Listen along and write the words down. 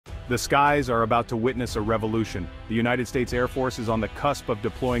The skies are about to witness a revolution. The United States Air Force is on the cusp of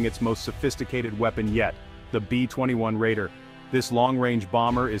deploying its most sophisticated weapon yet, the B-21 Raider. This long-range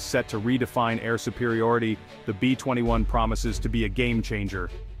bomber is set to redefine air superiority. The B-21 promises to be a game-changer.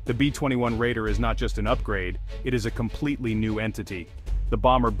 The B-21 Raider is not just an upgrade, it is a completely new entity. The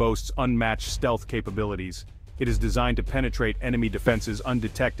bomber boasts unmatched stealth capabilities. It is designed to penetrate enemy defenses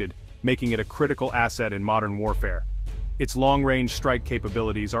undetected, making it a critical asset in modern warfare. Its long-range strike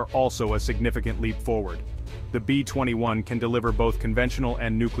capabilities are also a significant leap forward. The B-21 can deliver both conventional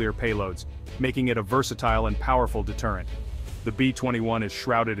and nuclear payloads, making it a versatile and powerful deterrent. The B-21 is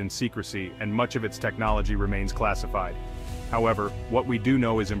shrouded in secrecy, and much of its technology remains classified. However, what we do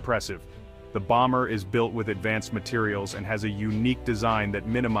know is impressive. The bomber is built with advanced materials and has a unique design that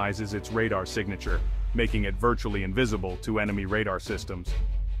minimizes its radar signature, making it virtually invisible to enemy radar systems.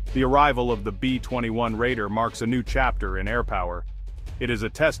 The arrival of the B-21 Raider marks a new chapter in air power. It is a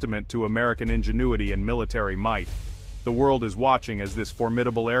testament to American ingenuity and military might. The world is watching as this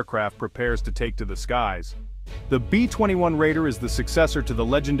formidable aircraft prepares to take to the skies. The B-21 Raider is the successor to the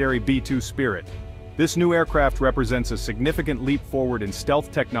legendary B-2 Spirit. This new aircraft represents a significant leap forward in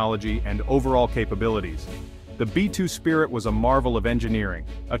stealth technology and overall capabilities. The B-2 Spirit was a marvel of engineering,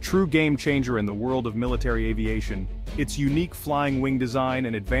 a true game-changer in the world of military aviation. Its unique flying wing design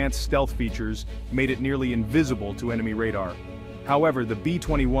and advanced stealth features made it nearly invisible to enemy radar. However, the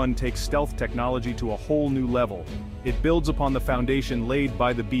B-21 takes stealth technology to a whole new level. It builds upon the foundation laid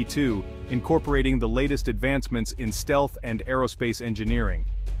by the B-2, incorporating the latest advancements in stealth and aerospace engineering.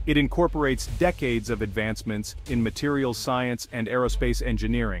 It incorporates decades of advancements in materials science and aerospace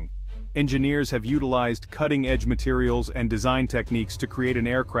engineering. Engineers have utilized cutting-edge materials and design techniques to create an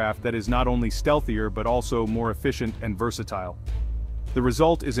aircraft that is not only stealthier but also more efficient and versatile. The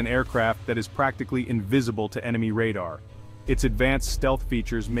result is an aircraft that is practically invisible to enemy radar. Its advanced stealth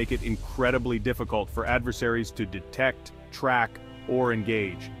features make it incredibly difficult for adversaries to detect, track, or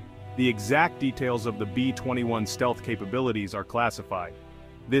engage. The exact details of the B-21 stealth capabilities are classified.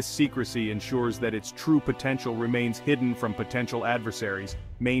 This secrecy ensures that its true potential remains hidden from potential adversaries,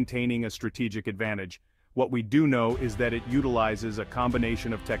 maintaining a strategic advantage. What we do know is that it utilizes a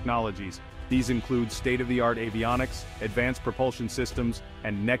combination of technologies. These include state-of-the-art avionics, advanced propulsion systems,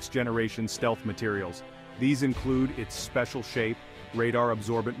 and next-generation stealth materials. These include its special shape,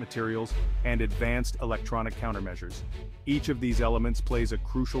 radar-absorbent materials, and advanced electronic countermeasures. Each of these elements plays a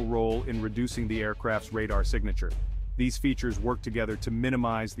crucial role in reducing the aircraft's radar signature. These features work together to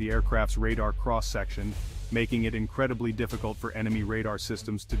minimize the aircraft's radar cross-section, making it incredibly difficult for enemy radar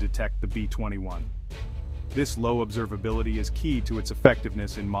systems to detect the B-21. This low observability is key to its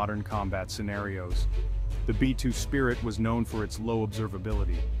effectiveness in modern combat scenarios. The B-2 Spirit was known for its low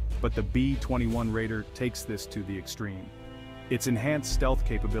observability, but the B-21 Raider takes this to the extreme. Its enhanced stealth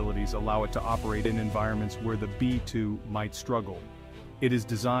capabilities allow it to operate in environments where the B-2 might struggle. It is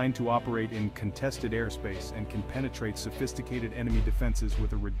designed to operate in contested airspace and can penetrate sophisticated enemy defenses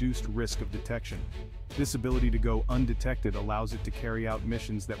with a reduced risk of detection. This ability to go undetected allows it to carry out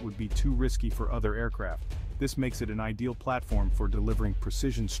missions that would be too risky for other aircraft. This makes it an ideal platform for delivering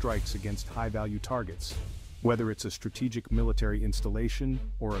precision strikes against high-value targets. Whether it's a strategic military installation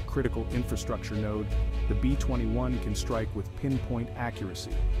or a critical infrastructure node, the B-21 can strike with pinpoint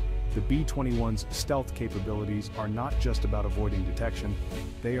accuracy. The B-21's stealth capabilities are not just about avoiding detection,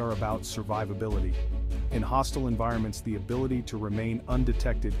 they are about survivability. In hostile environments, the ability to remain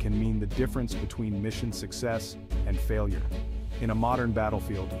undetected can mean the difference between mission success and failure. In a modern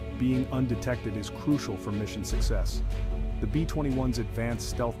battlefield, being undetected is crucial for mission success. The B-21's advanced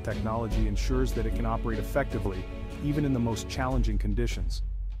stealth technology ensures that it can operate effectively, even in the most challenging conditions.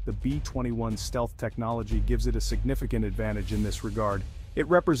 The B-21's stealth technology gives it a significant advantage in this regard. It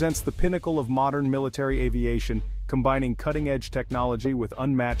represents the pinnacle of modern military aviation, combining cutting-edge technology with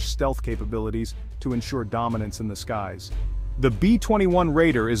unmatched stealth capabilities to ensure dominance in the skies. The B-21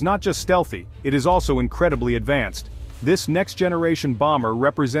 Raider is not just stealthy, it is also incredibly advanced. This next-generation bomber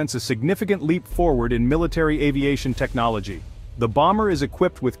represents a significant leap forward in military aviation technology. The bomber is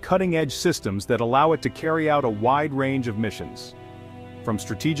equipped with cutting-edge systems that allow it to carry out a wide range of missions. From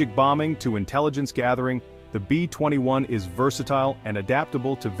strategic bombing to intelligence gathering, the B-21 is versatile and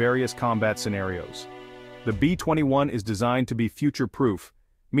adaptable to various combat scenarios. The B-21 is designed to be future-proof,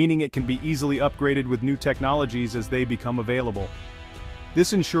 meaning it can be easily upgraded with new technologies as they become available.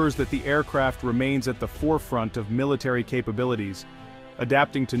 This ensures that the aircraft remains at the forefront of military capabilities,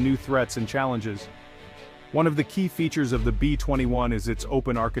 adapting to new threats and challenges. One of the key features of the B-21 is its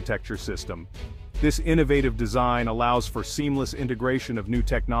open architecture system. This innovative design allows for seamless integration of new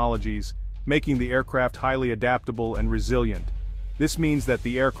technologies, making the aircraft highly adaptable and resilient. This means that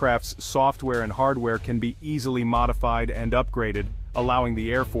the aircraft's software and hardware can be easily modified and upgraded, allowing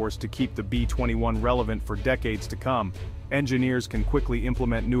the Air Force to keep the B-21 relevant for decades to come. Engineers can quickly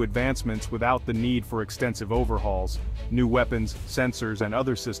implement new advancements without the need for extensive overhauls. New weapons, sensors, and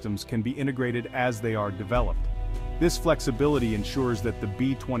other systems can be integrated as they are developed. This flexibility ensures that the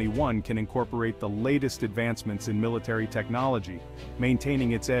B-21 can incorporate the latest advancements in military technology,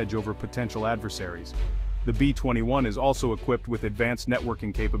 maintaining its edge over potential adversaries. The B-21 is also equipped with advanced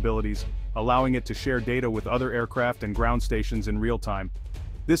networking capabilities, allowing it to share data with other aircraft and ground stations in real time.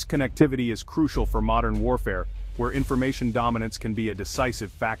 This connectivity is crucial for modern warfare, where information dominance can be a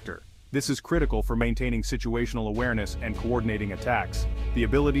decisive factor. This is critical for maintaining situational awareness and coordinating attacks. The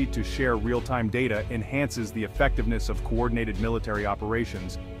ability to share real-time data enhances the effectiveness of coordinated military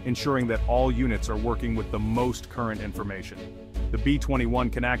operations, ensuring that all units are working with the most current information. The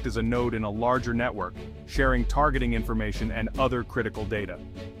B-21 can act as a node in a larger network, sharing targeting information and other critical data.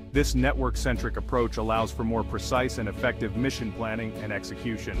 This network-centric approach allows for more precise and effective mission planning and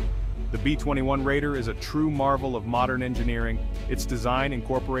execution. The B-21 Raider is a true marvel of modern engineering. Its design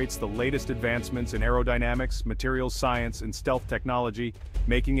incorporates the latest advancements in aerodynamics, materials science, and stealth technology,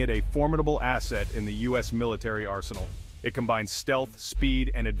 making it a formidable asset in the U.S. military arsenal. It combines stealth,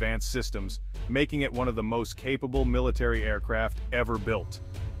 speed, and advanced systems, making it one of the most capable military aircraft ever built.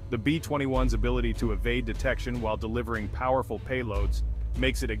 The B-21's ability to evade detection while delivering powerful payloads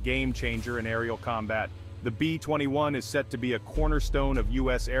makes it a game-changer in aerial combat. The B-21 is set to be a cornerstone of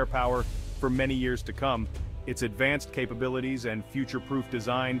U.S. air power for many years to come. Its advanced capabilities and future-proof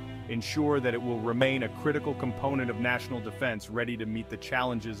design ensure that it will remain a critical component of national defense, ready to meet the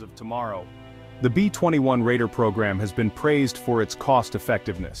challenges of tomorrow. The B-21 Raider program has been praised for its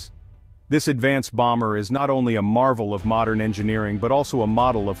cost-effectiveness. This advanced bomber is not only a marvel of modern engineering but also a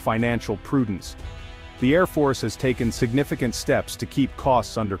model of financial prudence. The Air Force has taken significant steps to keep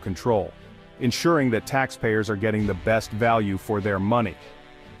costs under control, ensuring that taxpayers are getting the best value for their money.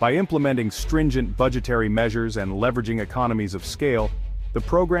 By implementing stringent budgetary measures and leveraging economies of scale, the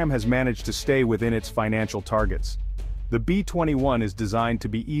program has managed to stay within its financial targets. The B-21 is designed to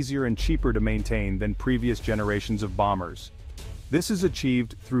be easier and cheaper to maintain than previous generations of bombers. This is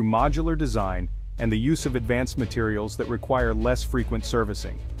achieved through modular design and the use of advanced materials that require less frequent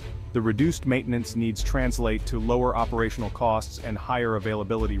servicing. The reduced maintenance needs translate to lower operational costs and higher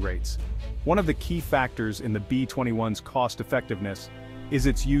availability rates. One of the key factors in the B-21's cost-effectiveness is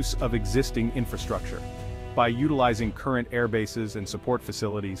its use of existing infrastructure. By utilizing current air bases and support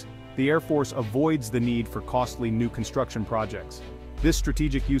facilities, the Air Force avoids the need for costly new construction projects. This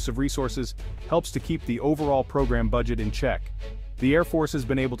strategic use of resources helps to keep the overall program budget in check. The Air Force has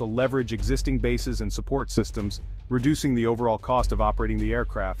been able to leverage existing bases and support systems, reducing the overall cost of operating the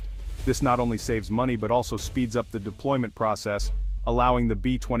aircraft. This not only saves money but also speeds up the deployment process, allowing the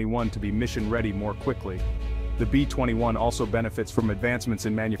B-21 to be mission-ready more quickly. The B-21 also benefits from advancements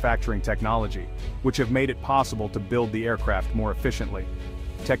in manufacturing technology, which have made it possible to build the aircraft more efficiently.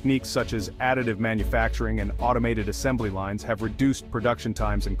 Techniques such as additive manufacturing and automated assembly lines have reduced production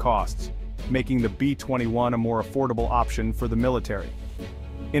times and costs, making the B-21 a more affordable option for the military.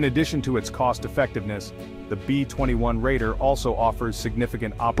 In addition to its cost-effectiveness, the B-21 Raider also offers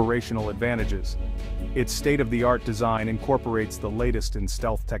significant operational advantages. Its state-of-the-art design incorporates the latest in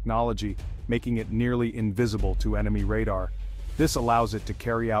stealth technology, making it nearly invisible to enemy radar. This allows it to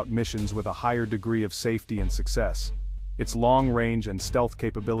carry out missions with a higher degree of safety and success. Its long-range and stealth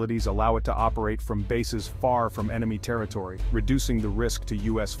capabilities allow it to operate from bases far from enemy territory, reducing the risk to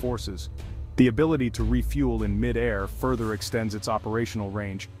U.S. forces. The ability to refuel in mid-air further extends its operational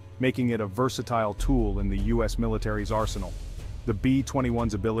range, making it a versatile tool in the U.S. military's arsenal. The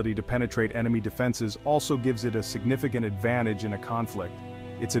B-21's ability to penetrate enemy defenses also gives it a significant advantage in a conflict.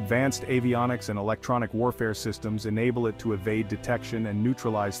 Its advanced avionics and electronic warfare systems enable it to evade detection and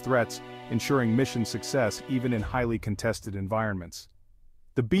neutralize threats, ensuring mission success even in highly contested environments.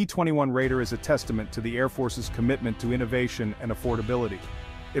 The B-21 Raider is a testament to the Air Force's commitment to innovation and affordability.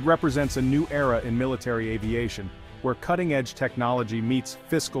 It represents a new era in military aviation, where cutting-edge technology meets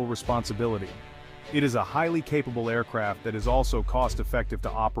fiscal responsibility. It is a highly capable aircraft that is also cost-effective to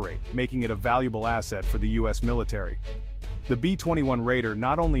operate, making it a valuable asset for the U.S. military. The B-21 Raider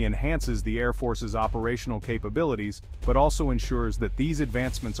not only enhances the Air Force's operational capabilities, but also ensures that these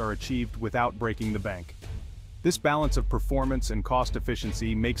advancements are achieved without breaking the bank. This balance of performance and cost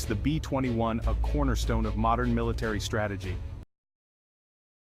efficiency makes the B-21 a cornerstone of modern military strategy.